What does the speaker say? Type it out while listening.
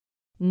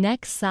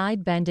Neck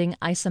side bending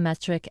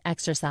isometric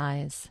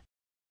exercise.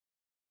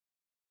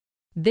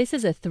 This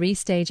is a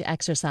 3-stage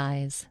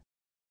exercise.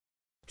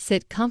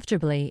 Sit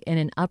comfortably in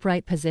an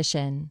upright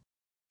position.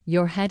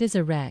 Your head is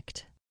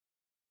erect.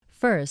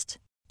 First,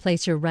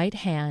 place your right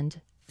hand,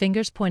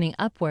 fingers pointing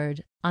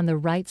upward, on the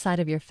right side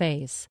of your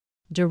face,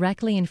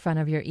 directly in front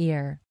of your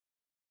ear.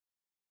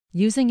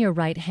 Using your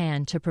right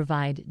hand to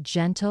provide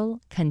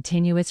gentle,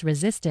 continuous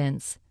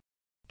resistance,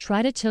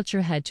 try to tilt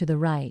your head to the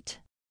right.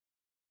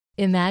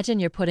 Imagine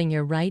you're putting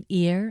your right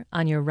ear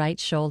on your right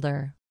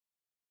shoulder.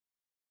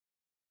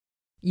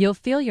 You'll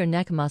feel your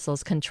neck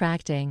muscles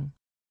contracting.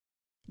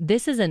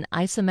 This is an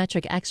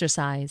isometric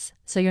exercise,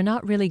 so you're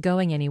not really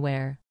going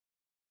anywhere.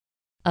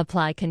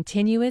 Apply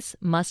continuous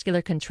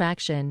muscular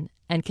contraction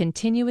and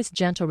continuous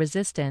gentle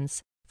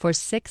resistance for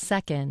 6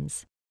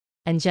 seconds,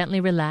 and gently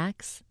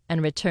relax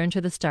and return to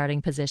the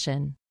starting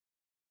position.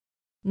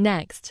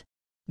 Next,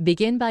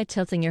 begin by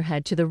tilting your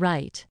head to the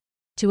right,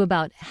 to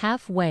about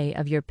halfway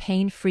of your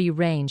pain-free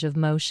range of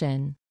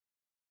motion.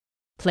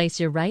 Place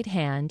your right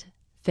hand,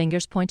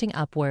 fingers pointing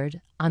upward,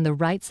 on the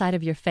right side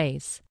of your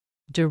face,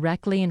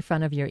 directly in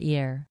front of your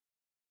ear.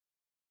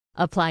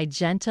 Apply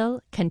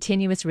gentle,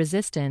 continuous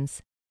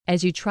resistance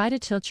as you try to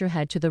tilt your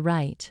head to the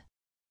right.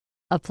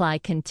 Apply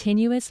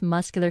continuous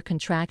muscular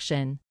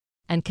contraction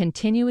and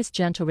continuous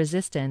gentle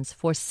resistance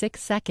for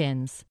 6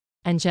 seconds,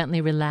 and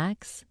gently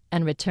relax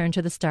and return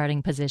to the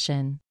starting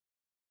position.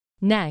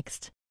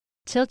 Next,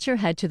 tilt your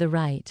head to the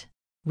right,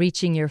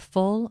 reaching your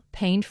full,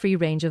 pain-free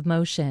range of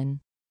motion.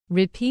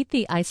 Repeat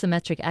the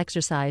isometric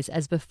exercise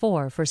as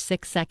before for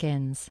 6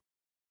 seconds.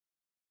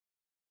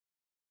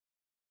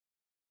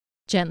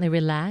 Gently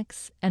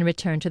relax and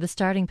return to the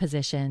starting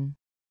position.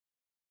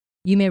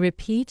 You may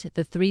repeat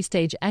the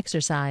 3-stage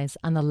exercise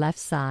on the left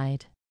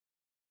side.